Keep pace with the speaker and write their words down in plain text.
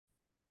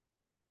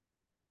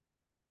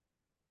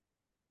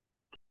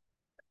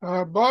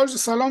با عرض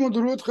سلام و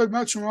درود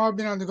خدمت شما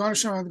بینندگان و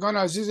شنوندگان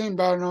عزیز این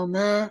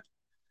برنامه.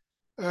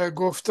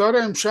 گفتار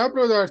امشب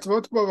رو در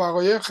ارتباط با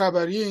وقایع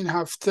خبری این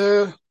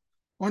هفته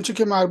اونچه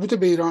که مربوط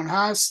به ایران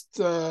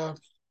هست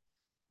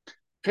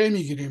پی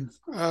میگیریم.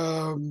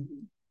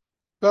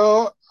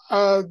 با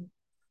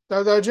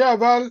در درجه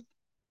اول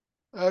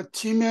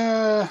تیم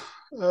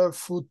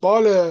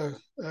فوتبال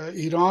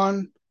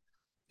ایران،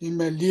 تیم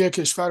ملی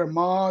کشور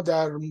ما،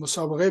 در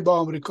مسابقه با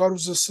آمریکا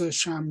روز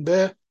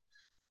سه‌شنبه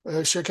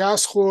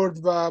شکست خورد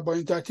و با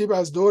این ترتیب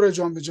از دور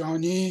جام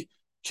جهانی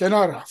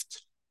کنار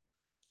رفت.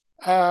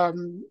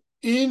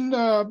 این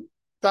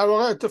در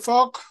واقع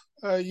اتفاق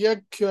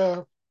یک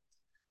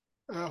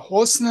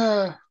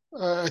حسن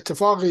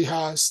اتفاقی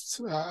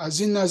هست از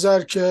این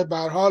نظر که به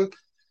هر حال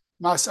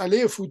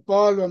مسئله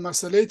فوتبال و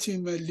مسئله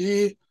تیم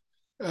ملی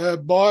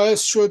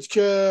باعث شد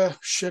که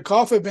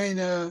شکاف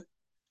بین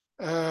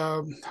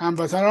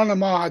هموطنان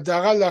ما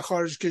حداقل در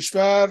خارج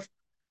کشور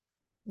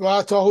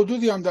و تا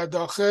حدودی هم در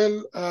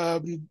داخل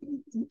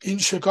این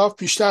شکاف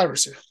بیشتر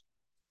بشه.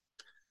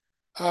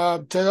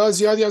 تعداد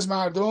زیادی از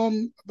مردم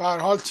به هر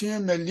حال تیم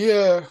ملی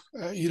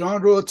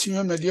ایران رو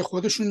تیم ملی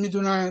خودشون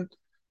میدونند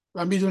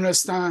و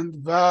میدونستند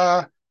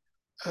و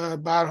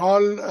به هر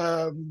حال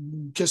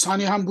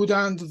کسانی هم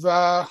بودند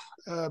و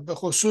به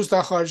خصوص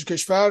در خارج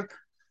کشور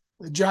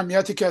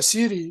جمعیت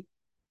کثیری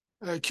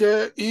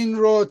که این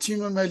رو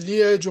تیم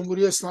ملی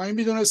جمهوری اسلامی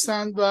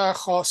میدونستند و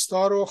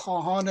خواستار و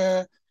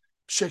خواهان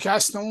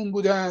شکست اون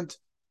بودند.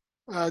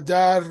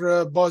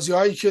 در بازی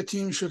هایی که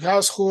تیم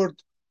شکست خورد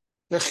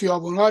به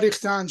خیابون‌ها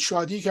ریختند،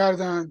 شادی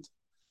کردند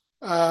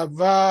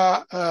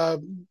و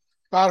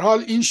به هر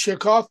حال این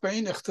شکاف و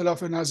این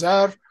اختلاف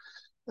نظر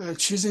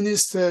چیزی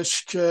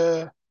نیستش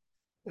که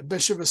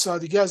بشه به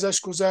سادگی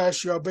ازش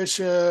گذشت یا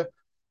بشه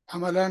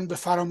عملاً به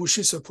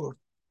فراموشی سپرد.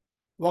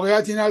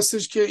 واقعیت این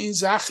هستش که این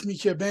زخمی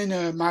که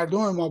بین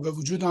مردم ما به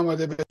وجود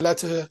آمده به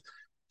علت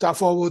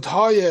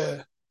تفاوت‌های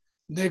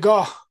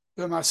نگاه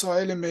به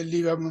مسائل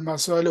ملی و به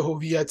مسائل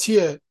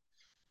هویتی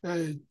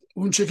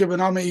اونچه که به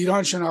نام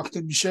ایران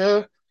شناخته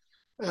میشه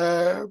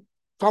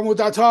تا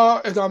مدت‌ها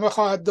ادامه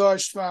خواهد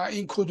داشت و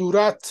این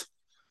کدورت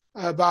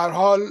به هر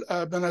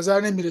حال به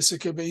نظر نمیرسه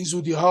که به این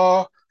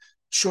زودی‌ها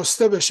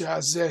شسته بشه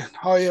از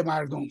ذهن‌های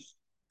مردم،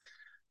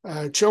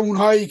 چه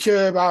اونهایی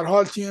که به هر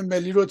حال تیم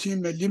ملی رو تیم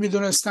ملی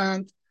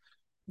میدونستند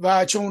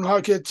و چه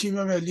اونها که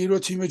تیم ملی رو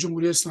تیم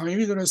جمهوری اسلامی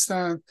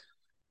میدونستند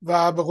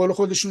و به قول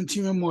خودشون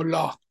تیم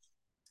ملا.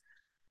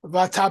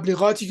 و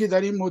تبلیغاتی که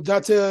در این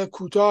مدت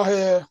کوتاه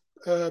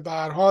به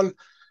هر حال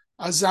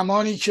از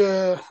زمانی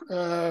که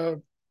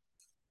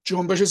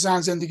جنبش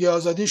زن زندگی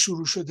آزادی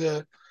شروع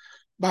شده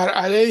بر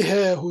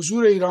علیه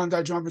حضور ایران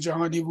در جام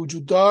جهانی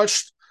وجود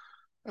داشت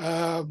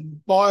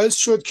باعث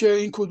شد که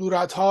این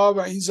کدورت‌ها و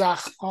این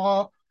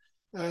زخم‌ها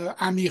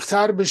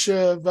عمیق‌تر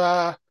بشه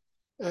و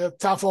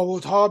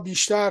تفاوت‌ها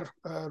بیشتر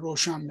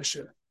روشن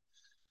بشه.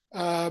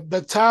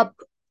 به طبع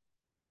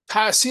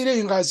تأثیر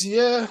این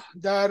قضیه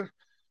در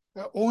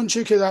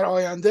اونچه که در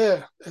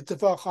آینده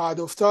اتفاق خواهد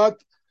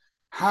افتاد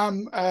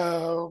هم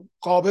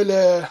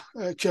قابل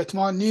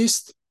کتمان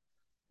نیست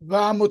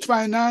و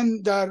مطمئناً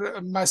در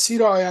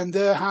مسیر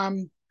آینده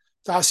هم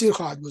تأثیر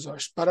خواهد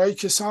گذاشت. برای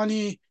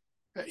کسانی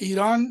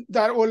ایران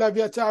در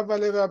اولویت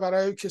اوله و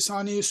برای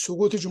کسانی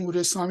سقوط جمهوری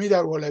اسلامی در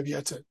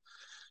اولویته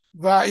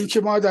و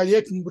اینکه ما در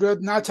یک مورد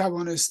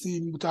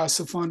نتوانستیم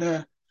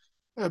متاسفانه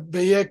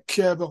به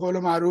یک به قول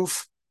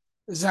معروف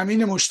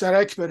زمین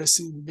مشترک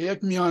برسیم، به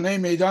یک میانه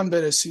میدان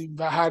برسیم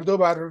و هر دو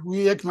بر روی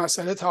یک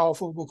مسئله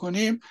توافق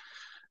بکنیم،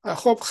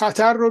 خب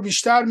خطر رو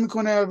بیشتر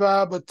میکنه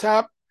و به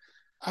طبع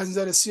از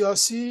نظر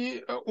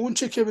سیاسی اون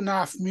چه که به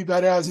نفع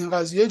میبره از این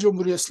قضیه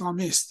جمهوری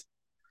اسلامی است.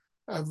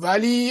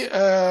 ولی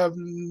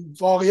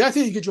واقعیت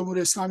این که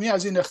جمهوری اسلامی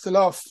از این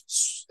اختلاف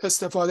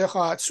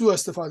سوء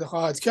استفاده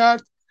خواهد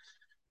کرد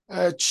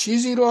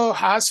چیزی رو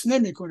حذف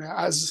نمیکنه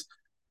از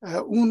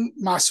اون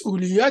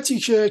مسئولیتی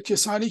که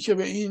کسانی که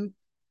به این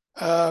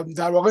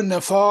در واقع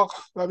نفاق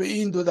و به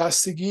این دو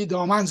دستگی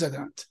دامن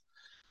زدند.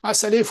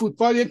 مسئله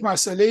فوتبال یک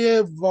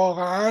مسئله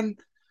واقعا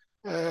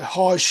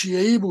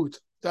حاشیه‌ای بود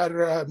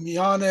در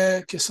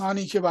میان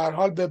کسانی که به هر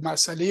حال به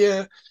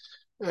مسئله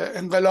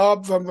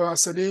انقلاب و به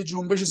مسئله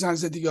جنبش زن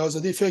زندگی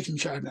آزادی فکر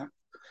می‌کردند.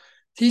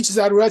 هیچ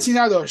ضرورتی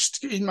نداشت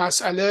که این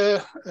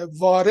مسئله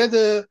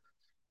وارد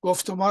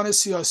گفتمان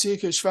سیاسی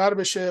کشور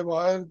بشه،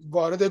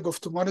 وارد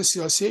گفتمان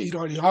سیاسی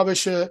ایرانی ها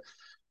بشه،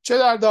 چه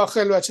در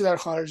داخل و چه در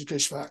خارج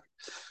کشور،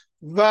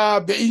 و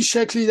به این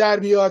شکلی در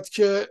بیاد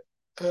که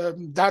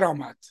در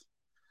آمد.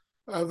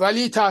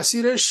 ولی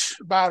تأثیرش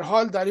به هر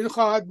حال در این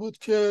خواهد بود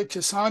که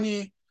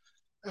کسانی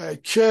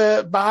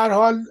که به هر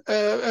حال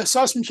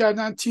احساس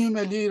می‌کردند تیم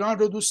ملی ایران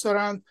رو دوست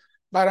دارند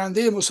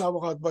برنده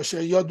مسابقات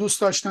باشه یا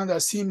دوست داشتند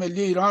از تیم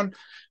ملی ایران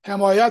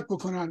حمایت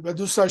بکنند و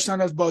دوست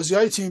داشتند از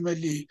بازی‌های تیم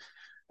ملی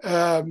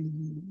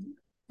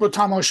رو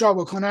تماشا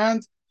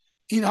بکنند،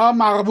 اینها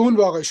مغبون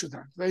واقع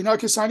شدند و اینها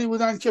کسانی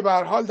بودند که به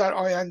هر حال در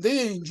آینده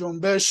این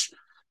جنبش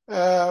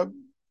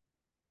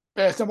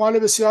به احتمال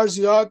بسیار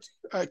زیاد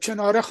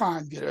کناره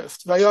خواهند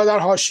گرفت و یا در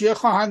حاشیه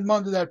خواهند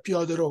ماند در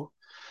پیاده رو.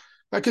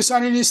 و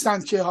کسانی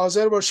نیستند که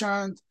حاضر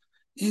باشند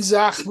این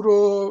زخم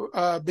رو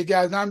به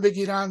گردن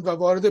بگیرند و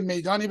وارد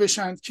میدانی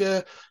بشند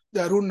که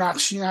در اون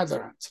نقشی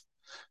ندارند.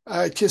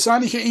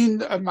 کسانی که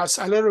این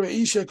مسئله رو به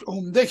این شکل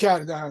عمده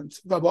کردند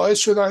و باعث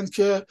شدند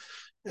که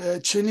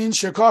چنین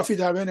شکافی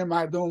در بین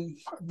مردم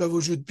به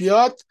وجود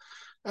بیاد،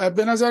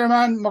 به نظر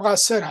من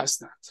مقصر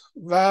هستند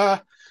و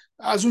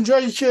از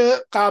اونجایی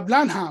که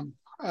قبلا هم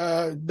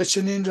به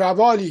چنین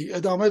روالی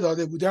ادامه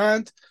داده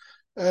بودند،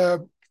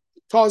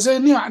 تازه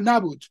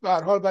نبود. به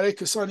هر حال برای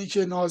کسانی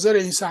که ناظر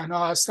این صحنه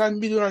هستند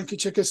میدونن که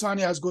چه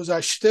کسانی از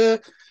گذشته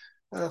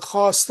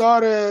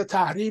خواستار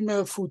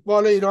تحریم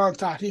فوتبال ایران،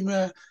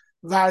 تحریم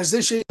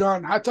ورزش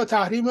ایران، حتی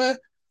تحریم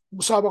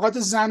مسابقات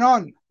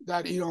زنان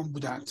در ایران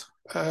بودند.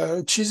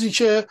 چیزی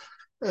که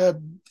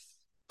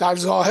در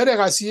ظاهر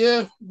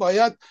قضیه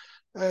باید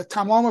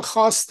تمام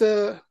خواست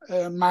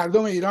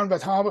مردم ایران و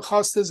تمام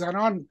خواست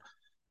زنان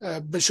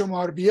به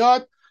شمار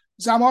بیاد،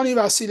 زمانی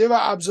وسیله و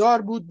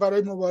ابزار بود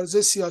برای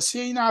مبارزه سیاسی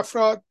این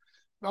افراد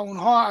و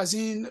اونها از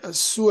این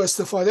سوء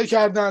استفاده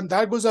کردند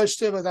در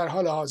گذشته و در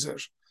حال حاضر.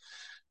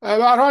 به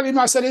هر حال این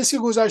مسئله است که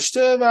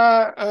گذشته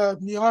و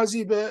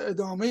نیازی به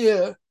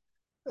ادامه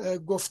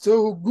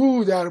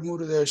گفتگو در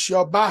موردش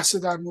یا بحث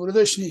در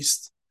موردش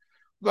نیست.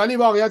 ولی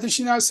واقعیتش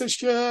این هستش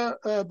که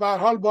به هر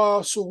حال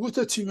با سقوط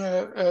تیم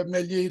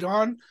ملی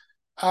ایران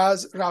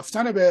از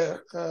رفتن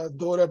به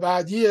دور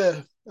بعدی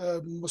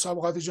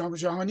مسابقات جام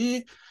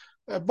جهانی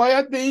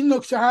باید به این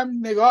نکته هم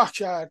نگاه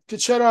کرد که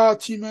چرا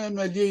تیم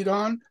ملی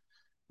ایران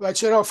و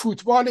چرا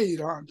فوتبال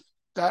ایران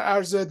در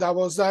عرض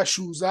 12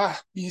 16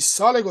 20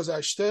 سال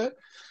گذشته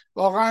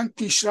واقعا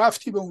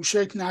پیشرفتی به اون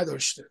شکل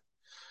نداشته.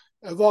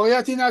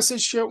 واقعیت این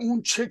هستش که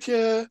اون چه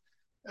که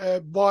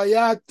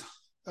باید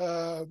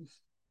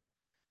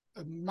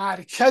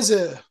مرکز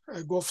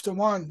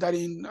گفتمان در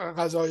این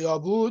قضایا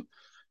بود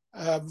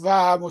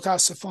و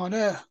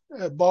متاسفانه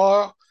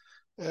با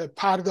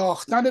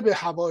پرداختن به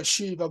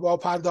حواشی و با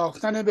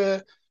پرداختن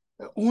به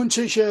اون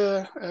چه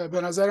که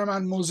به نظر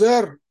من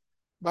مضر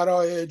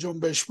برای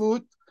جنبش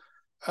بود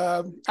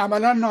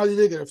عملا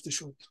نادیده گرفته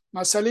شد.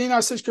 مسئله این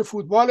هستش که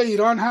فوتبال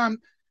ایران هم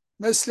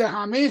مثل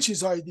همه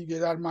چیزهای دیگه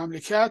در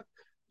مملکت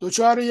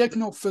دچار یک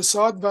نوع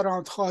فساد و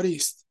راندخواری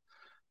است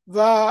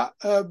و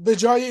به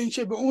جای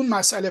اینکه به اون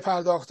مسئله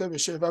پرداخته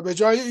بشه و به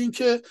جای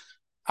اینکه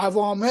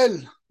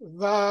عوامل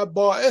و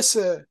باعث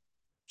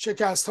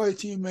شکست‌های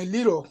تیم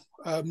ملی رو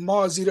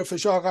ما زیر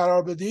فشار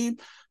قرار بدیم،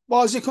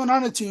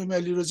 بازیکنان تیم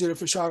ملی رو زیر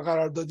فشار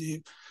قرار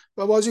دادیم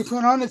و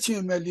بازیکنان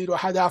تیم ملی رو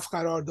هدف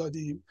قرار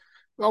دادیم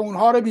و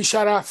اونها رو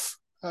بیشرف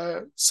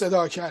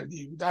صدا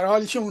کردیم، در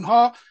حالی که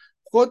اونها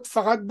خود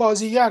فقط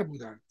بازیگر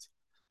بودند.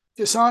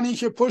 کسانی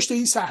که پشت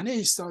این صحنه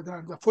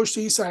ایستادند و پشت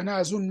این صحنه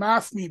از اون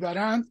مف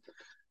میبرند،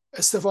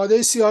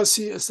 استفاده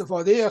سیاسی،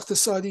 استفاده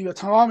اقتصادی و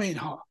تمام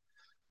اینها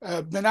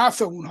به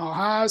نفع اونها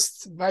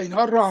هست و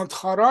اینها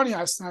راندخارانی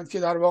هستند که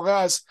در واقع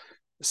از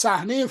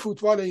صحنه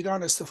فوتبال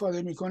ایران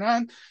استفاده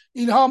میکنن.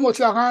 اینها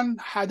مطلقاً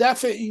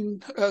هدف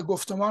این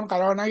گفتمان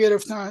قرار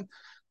نگرفتند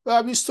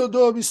و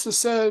 22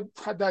 23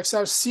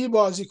 حداکثر 30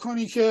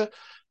 بازیکنی که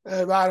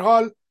به هر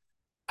حال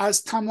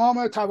از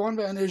تمام توان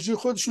و انرژی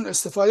خودشون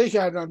استفاده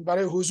کردند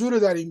برای حضور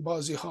در این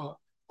بازی ها،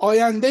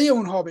 آینده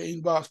اونها به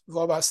این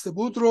وابسته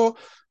بود، رو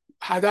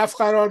هدف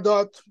قرار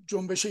داد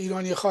جنبش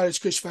ایرانی خارج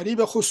کشوری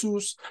به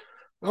خصوص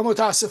و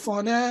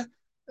متاسفانه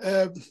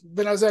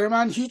به نظر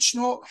من هیچ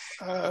نوع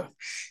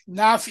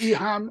نفعی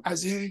هم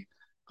از این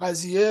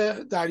قضیه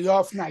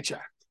دریافت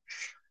نکرد.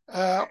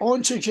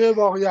 اون چه که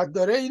واقعیت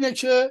داره اینه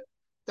که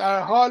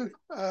در حال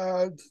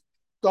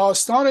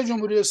داستان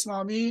جمهوری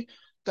اسلامی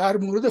در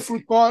مورد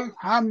فوتبال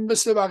هم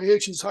مثل بقیه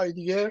چیزهای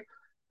دیگه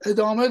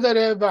ادامه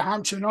داره و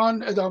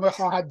همچنان ادامه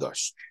خواهد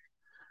داشت.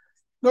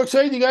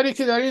 نکته دیگری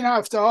که در این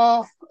هفته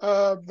ها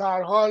به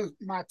هر حال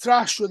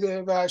مطرح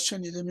شده و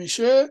شنیده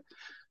میشه،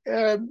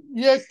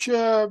 یک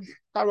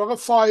در واقع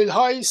فایل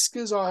هایی است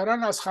که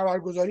ظاهرا از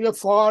خبرگزاری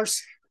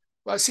فارس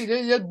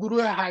وسیله یک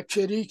گروه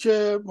هکری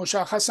که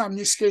مشخص هم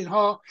نیست که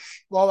اینها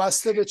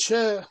وابسته به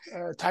چه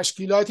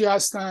تشکیلاتی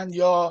هستند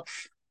یا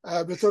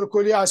به طور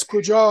کلی از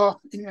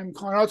کجا این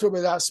امکانات رو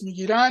به دست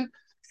میگیرن،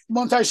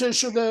 منتشر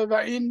شده و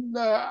این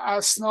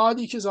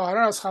اسنادی که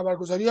ظاهرا از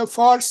خبرگزاری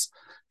فارس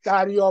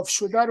دریافت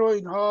شده رو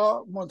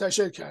اینها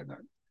منتشر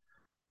کردن.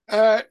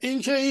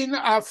 اینکه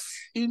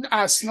این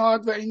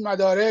اسناد و این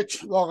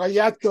مدارک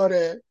واقعیت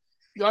داره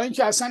یا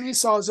اینکه اصلا این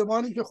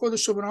سازمانی که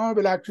خودش رو به نام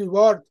بلک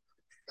ریوارد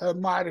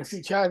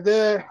معرفی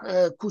کرده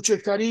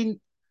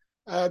کوچکترین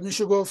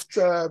میشه گفت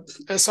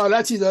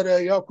اصالتی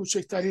داره یا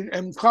کوچکترین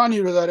امکانی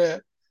رو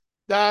داره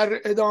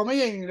در ادامه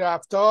این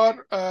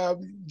رفتار،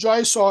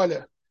 جای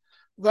سواله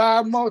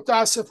و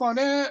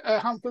متاسفانه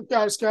همونطور که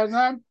عرض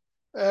کردم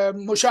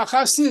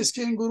مشخص نیست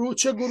که این گروه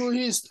چه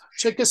گروهی است،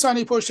 چه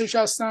کسانی پشتش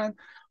هستند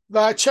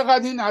و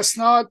چقدر این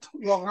اسناد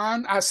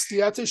واقعا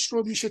اصلیتش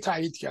رو میشه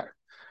تایید کرد.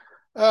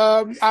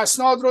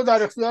 اسناد رو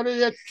در اختیار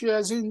یکی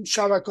از این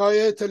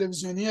شبکه‌های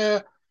تلویزیونی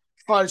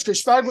خارج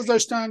کشور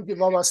گذاشتن که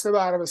وابسته به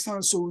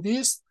عربستان سعودی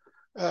است،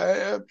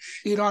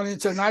 ایران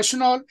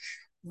اینترنشنال،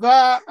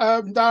 و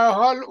در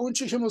حال اون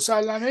چی که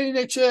مسلمه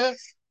اینه که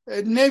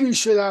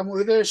نمیشه در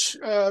موردش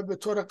به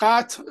طور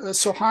قطع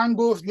سخن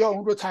گفت یا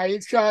اون رو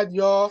تایید کرد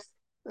یا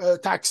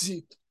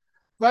تکذیب.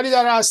 ولی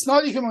در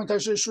اسنادی که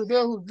منتشر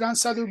شده حدوداً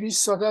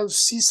 120 تا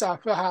 130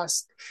 صفحه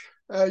هست.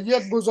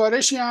 یک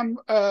گزارشی هم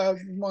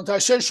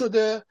منتشر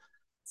شده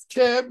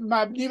که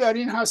مبنی بر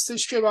این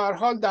هستش که به هر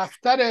حال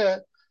دفتر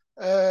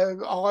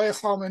آقای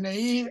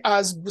خامنه‌ای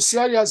از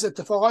بسیاری از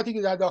اتفاقاتی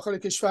که در داخل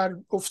کشور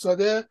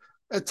افتاده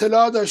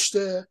اطلاع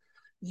داشته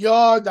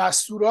یا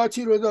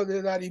دستوراتی رو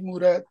داده در این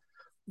مورد.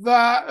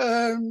 و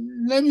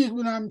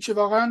نمیدونم که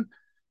واقعا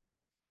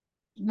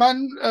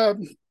من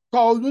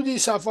تا حدودی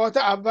صفحات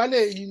اول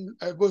این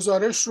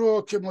گزارش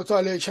رو که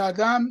مطالعه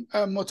کردم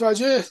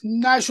متوجه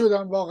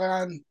نشدم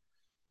واقعا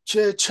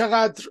که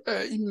چقدر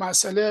این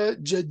مسئله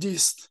جدی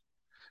است.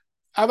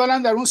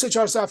 اولا در اون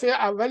 3-4 صفحه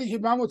اولی که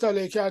من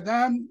مطالعه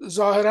کردم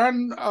ظاهرا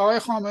آقای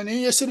خامنه‌ای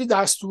یه سری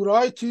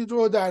دستوراتی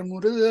رو در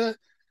مورد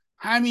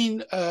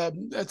همین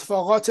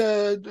اتفاقات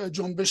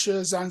جنبش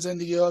زن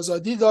زندگی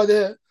آزادی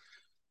داده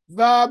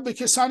و به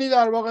کسانی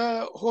در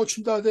واقع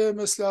حکم داده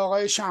مثل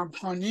آقای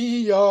شمخانی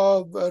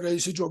یا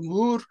رئیس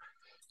جمهور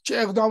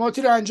که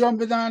اقداماتی رو انجام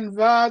بدن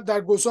و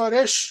در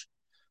گزارش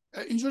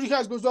اینجوری که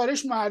از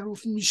گزارش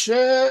معروف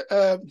میشه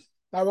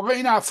در واقع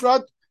این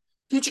افراد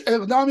هیچ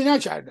اقدامی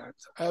نکردند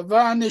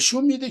و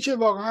نشون میده که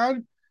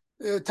واقعا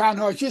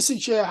تنها کسی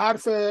که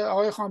حرف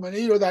آقای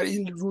خامنه‌ای رو در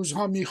این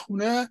روزها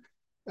میخونه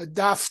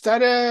دفتر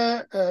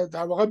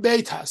در واقع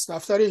بیت هست،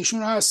 دفتر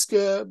ایشون هست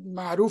که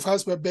معروف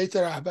هست به بیت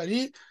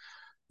رهبری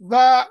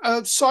و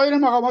سایر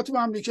مقامات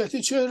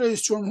مملکتی، چه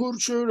رئیس جمهور،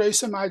 چه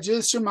رئیس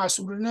مجلس، چه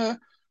مسئولین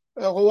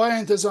قوای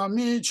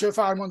انتظامی، چه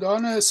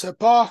فرماندهان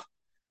سپاه،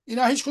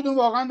 اینا هیچ کدوم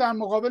واقعا در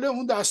مقابل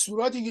اون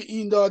دستوراتی که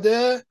این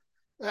داده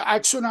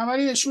عکس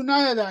العملی نشون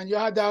ندادن یا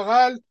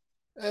حداقل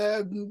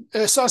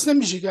احساس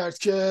نمیشه کرد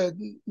که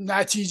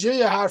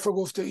نتیجه حرف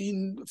گفته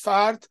این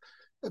فرد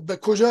به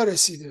کجا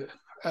رسیده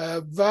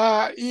و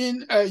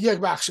این یک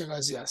بخش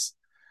قضیه است.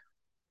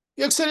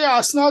 یک سری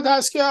اسناد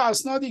هست که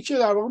اسنادی که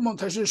در واقع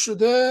منتشر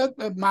شده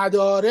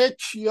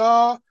مدارک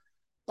یا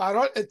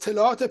برای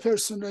اطلاعات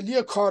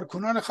پرسنلی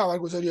کارکنان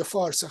خبرگزاری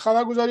فارس.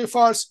 خبرگزاری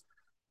فارس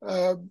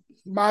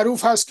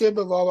معروف هست که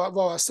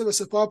وابسته به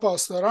سپاه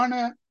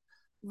پاسدارانه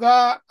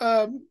و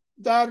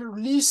در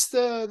لیست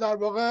در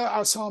واقع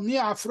اسامی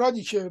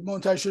افرادی که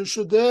منتشر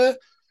شده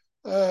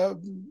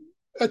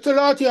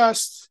اطلاعاتی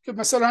هست که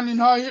مثلا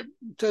اینها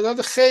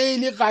تعداد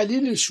خیلی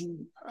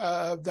قلیلشون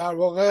در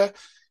واقع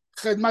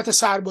خدمت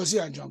سربازی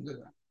انجام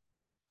دادن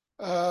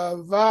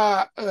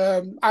و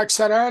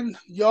اکثرا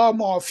یا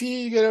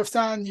معافی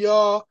گرفتن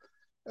یا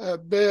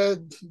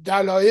به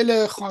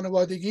دلایل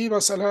خانوادگی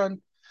مثلا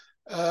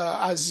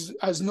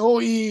از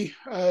نوعی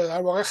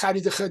در واقع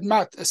خرید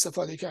خدمت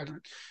استفاده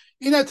کردن.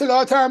 این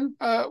اطلاعات هم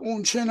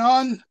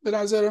اونچنان به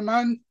نظر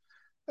من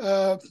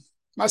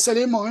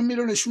مسئله مهمی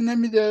رو نشون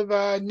نمیده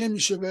و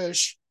نمیشه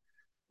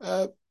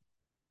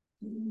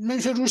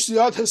روش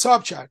زیاد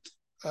حساب کرد.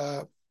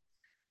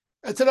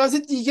 اطلاعات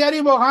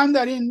دیگری واقعا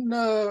در این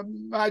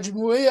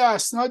مجموعه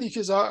اسنادی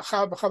که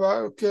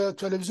که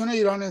تلویزیون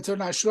ایران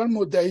اینترنشنال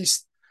مدعی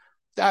است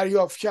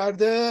دریافت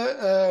کرده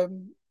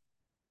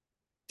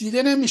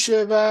دیده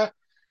نمیشه و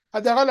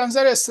حداقل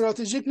نظر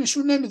استراتژیک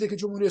نشون نمیده که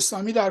جمهوری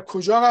اسلامی در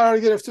کجا قرار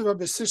گرفته و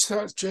به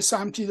چه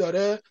سمتی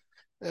داره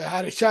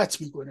حرکت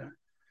میکنه.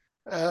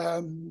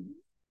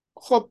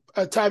 خب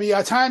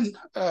طبیعتاً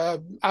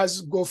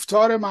از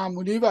گفتار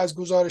معمولی و از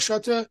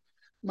گزارشات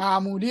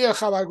معمولی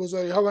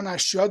خبرگزاری ها و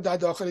نشریات در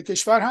داخل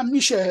کشور هم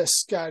میشه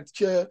حس کرد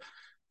که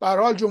به هر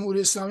حال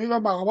جمهوری اسلامی و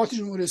مقامات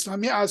جمهوری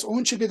اسلامی از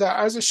اون چه که در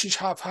عرض 6-7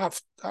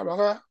 هفته در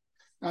واقع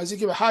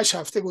نزدیک به 8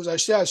 هفته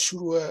گذشته از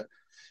شروع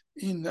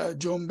این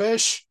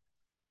جنبش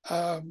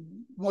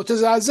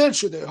متزلزل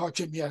شده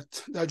حاکمیت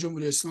در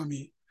جمهوری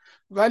اسلامی،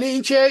 ولی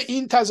اینکه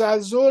این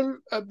تزلزل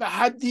به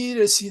حدی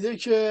رسیده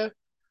که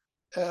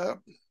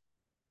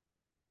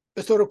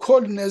به طور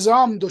کل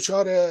نظام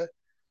دچار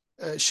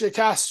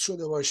شکست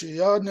شده باشه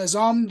یا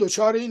نظام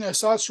دچار این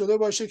احساس شده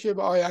باشه که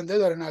به آینده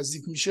داره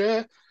نزدیک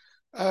میشه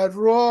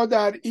رو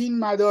در این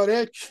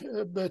مدارک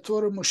به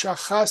طور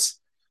مشخص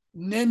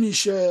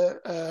نمیشه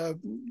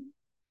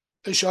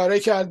اشاره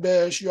کرد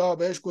بهش یا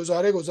بهش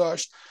گزاره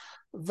گذاشت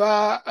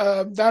و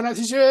در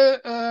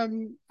نتیجه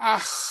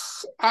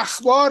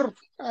اخبار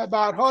به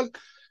هر حال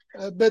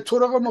به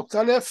طرق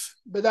مختلف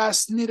به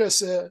دست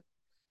میرسه،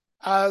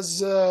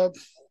 از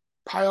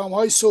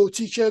پیام‌های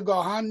صوتی که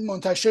گاهن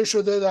منتشر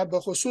شده در به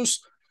خصوص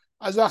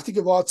از وقتی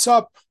که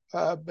واتساپ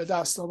به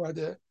دست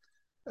آمده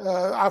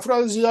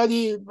افراد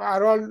زیادی به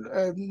هر حال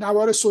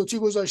نوار صوتی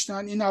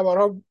گذاشتن، این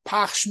نوارها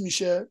پخش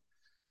میشه،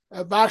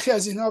 برخی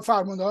از اینها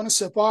فرماندهان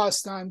سپاه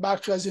هستند،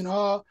 برخی از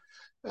اینها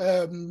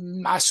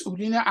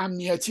مسئولین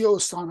امنیتی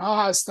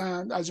استانها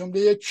هستند، از جمله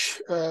یک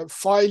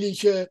فایلی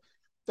که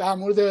در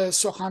مورد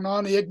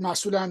سخنان یک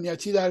مسئول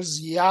امنیتی در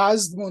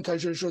یزد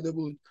منتشر شده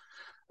بود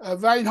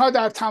و اینها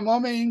در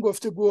تمام این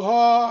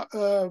گفتگوها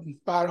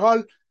به هر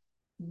حال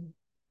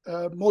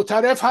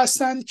معترف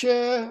هستند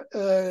که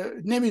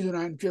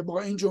نمیدونن که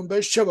با این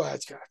جنبش چه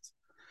باید کرد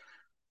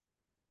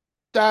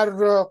در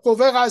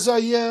قوه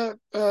قضاییه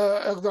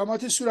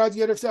اقداماتی صورت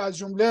گرفته، از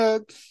جمله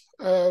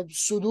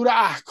صدور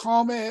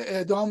احکام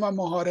اعدام و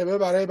محاربه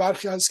برای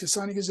برخی از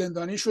کسانی که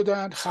زندانی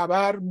شدند.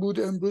 خبر بود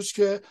امروز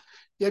که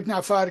یک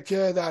نفر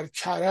که در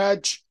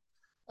کرج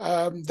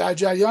در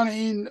جریان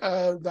این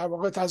در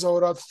واقع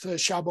تظاهرات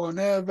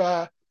شبانه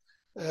و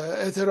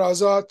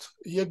اعتراضات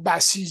یک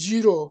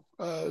بسیجی رو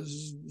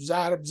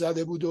ضرب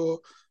زده بود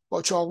و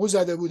با چاقو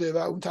زده بوده و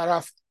اون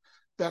طرف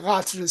به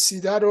قتل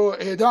رسیده رو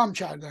اعدام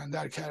کردن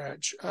در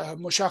کرج.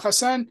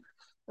 مشخصاً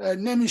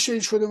نمیشه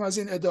هیچ کدوم از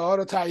این ادعاها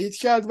رو تایید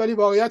کرد، ولی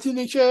واقعیت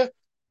اینه که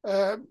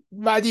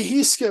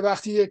بدیهی است که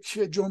وقتی یک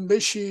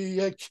جنبشی،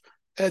 یک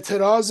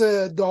اعتراض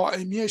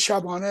دائمی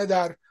شبانه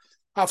در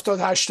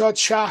 70-80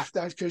 شهر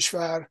در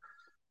کشور،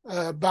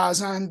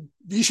 بعضاً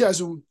بیش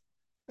از اون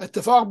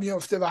اتفاق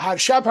میفته و هر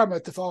شب هم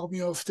اتفاق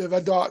میفته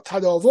و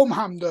تداوم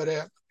هم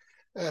داره،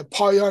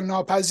 پایان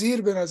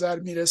ناپذیر به نظر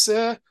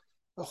میرسه،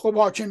 خب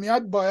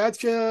حاکمیت باید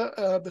که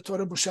به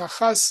طور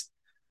مشخص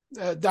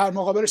در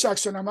مقابلش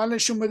عکس العمل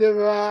نشون بده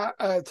و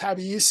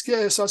طبیعی است که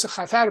احساس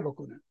خطر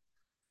بکنه.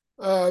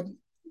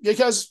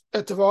 یکی از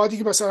اتفاقاتی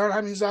که مثلا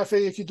همین ظرف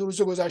یکی دو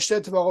روز گذشته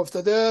اتفاق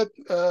افتاده،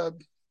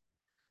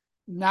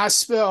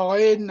 نسب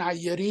آقای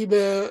نیری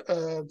به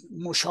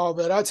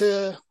مشاورت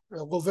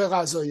قوه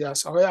قضاییه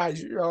است.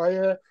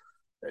 آقای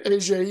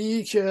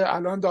اژه‌ای که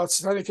الان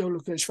دادستان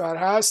کشور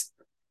هست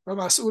و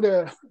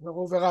مسئول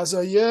قوه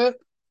قضاییه،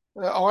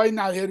 آقای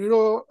نیری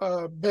رو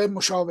به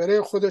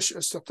مشاوره خودش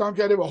استخدام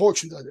کرده و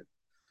حکم داده.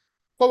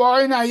 خب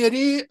آقای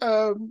نیری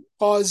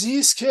قاضی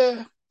است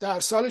که در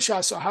سال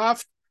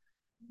 67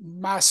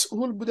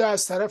 مسئول بوده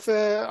از طرف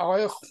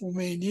آقای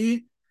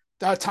خمینی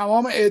در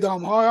تمام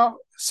اعدام‌ها،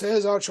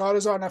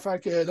 3000-4000 نفر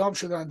که اعدام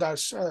شدن در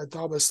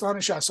تابستان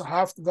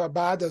 67 و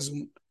بعد از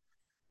اون،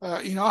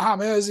 اینا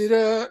همه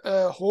زیر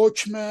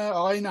حکم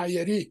آقای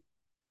نیری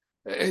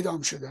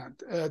اعدام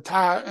شدند.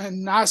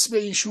 نسب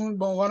ایشون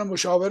به عنوان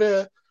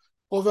مشاور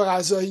قوه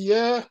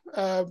قضاییه،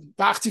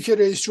 وقتی که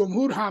رئیس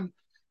جمهور هم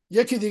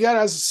یکی دیگر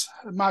از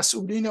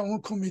مسئولین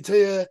اون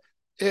کمیته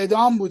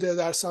اعدام بوده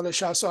در سال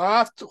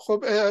 67،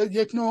 خب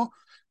یک نوع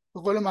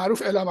به قول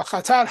معروف اعلام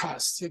خطر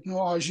هست، یک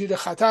نوع آژیر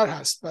خطر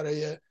هست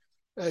برای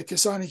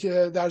کسانی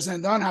که در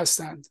زندان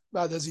هستند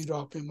بعد از این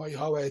راهپیمایی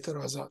ها و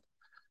اعتراضات.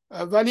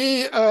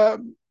 ولی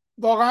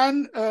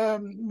واقعا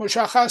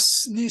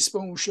مشخص نیست به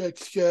اون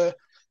شکل که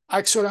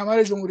عکس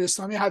العمل جمهوری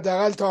اسلامی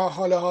حداقل تا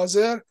حال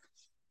حاضر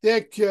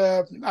یک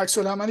عکس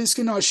العملی است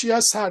که ناشی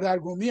از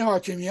سردرگمی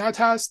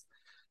حاکمیت هست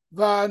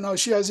و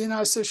ناشی از این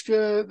هستش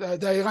که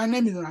دقیقا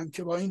نمیدونن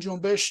که با این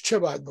جنبش چه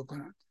باید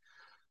بکنن.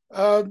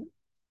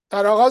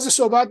 در آغاز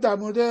صحبت در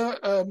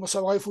مورد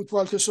مسابقه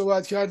فوتبال که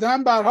صحبت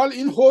کردم، به هر حال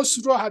این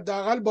حسن رو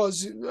حداقل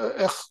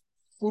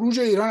خروج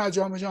ایران از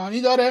جام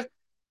جهانی داره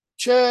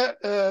که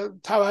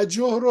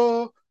توجه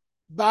رو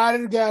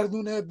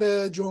برگردونه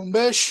به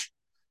جنبش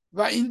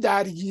و این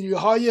درگیری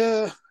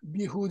های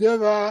بیهوده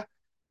و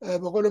به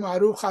قول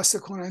معروف خسته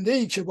کننده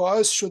ای که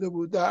باعث شده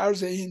بود در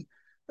عرض این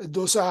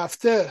 2-3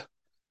 هفته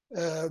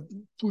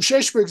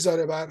پوشش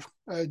بگذاره بر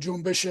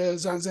جنبش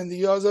زن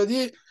زندگی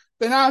آزادی،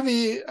 به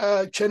نحوی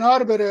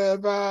کنار بره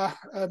و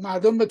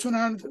مردم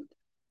بتونن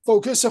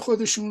فوکس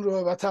خودشون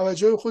رو و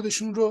توجه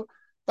خودشون رو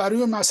بر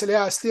روی مسئله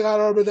اصلی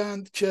قرار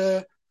بدن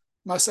که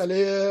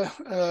مسئله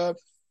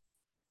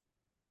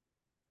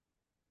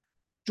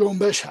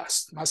جنبش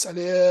هست،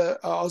 مسئله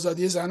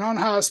آزادی زنان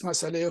هست،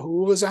 مسئله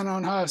حقوق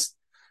زنان هست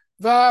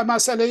و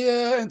مسئله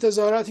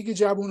انتظاراتی که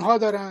جوانها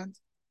دارند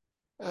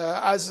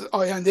از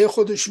آینده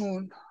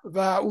خودشون و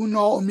اون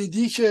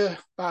ناامیدی که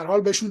به هر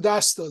حال بهشون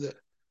دست داده.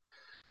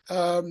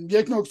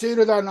 یک نکته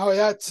رو در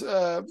نهایت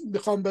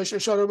میخوام بهش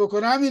اشاره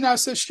بکنم، این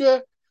هستش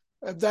که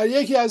در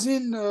یکی از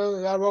این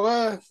در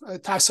واقع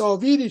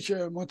تصاویری که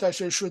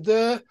منتشر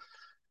شده،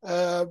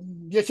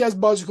 یکی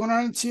از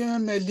بازیکنان تیم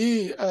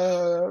ملی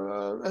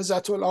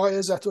آقای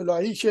عزت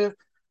اللهی که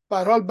به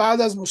هر حال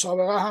بعد از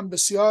مسابقه هم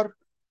بسیار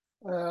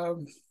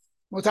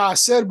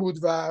متاثر بود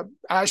و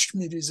اشک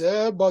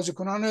میریزه،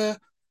 بازیکنان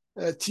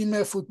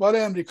تیم فوتبال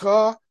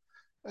امریکا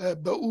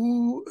به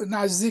او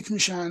نزدیک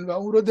میشن و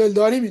او رو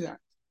دلداری میدن.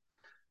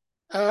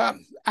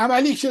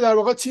 عملی که در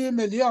واقع تیم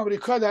ملی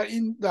آمریکا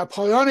در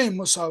پایان این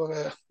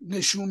مسابقه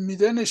نشون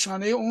میده،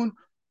 نشانه اون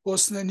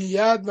حسن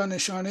نیت و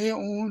نشانه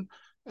اون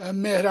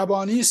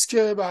مهربانی است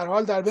که به هر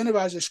حال در بین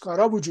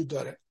ورزشکارا وجود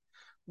داره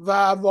و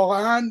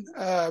واقعا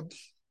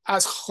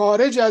از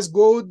خارج از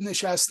گود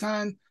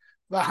نشستن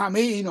و همه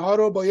اینها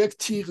رو با یک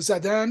تیغ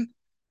زدن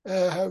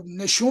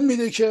نشون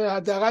میده که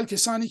حداقل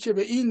کسانی که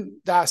به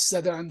این دست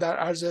زدن در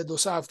عرض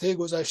 2-3 هفته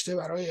گذشته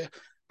برای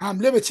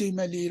حمله به تیم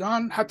ملی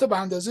ایران، حتی به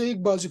اندازه یک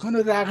بازیکن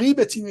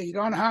رقیب تیم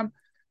ایران هم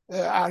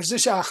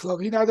ارزش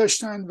اخلاقی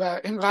نداشتن و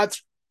اینقدر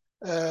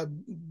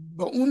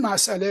به اون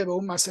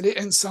مسئله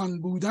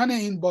انسان بودن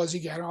این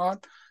بازیگران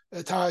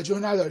توجه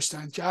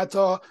نداشتن که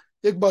حتی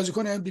یک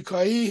بازیکن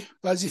امریکایی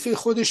وظیفه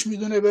خودش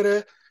میدونه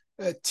بره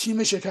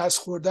تیم شکست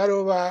خورده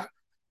رو و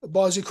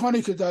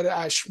بازیکنی که داره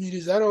اشک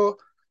میریزه رو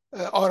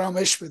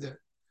آرامش بده.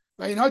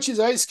 و اینها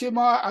چیزهایی است که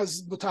ما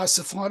از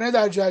متاسفانه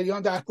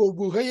در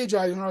پربوهه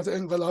جریانات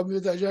انقلابی و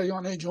در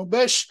جریان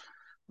جنبش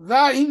و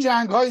این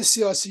جنگ‌های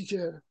سیاسی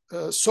که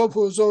صبح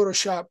و ظهر و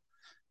شب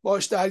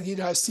باش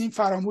درگیر هستیم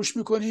فراموش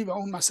میکنیم و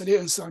اون مسئله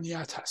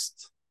انسانیت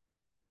هست.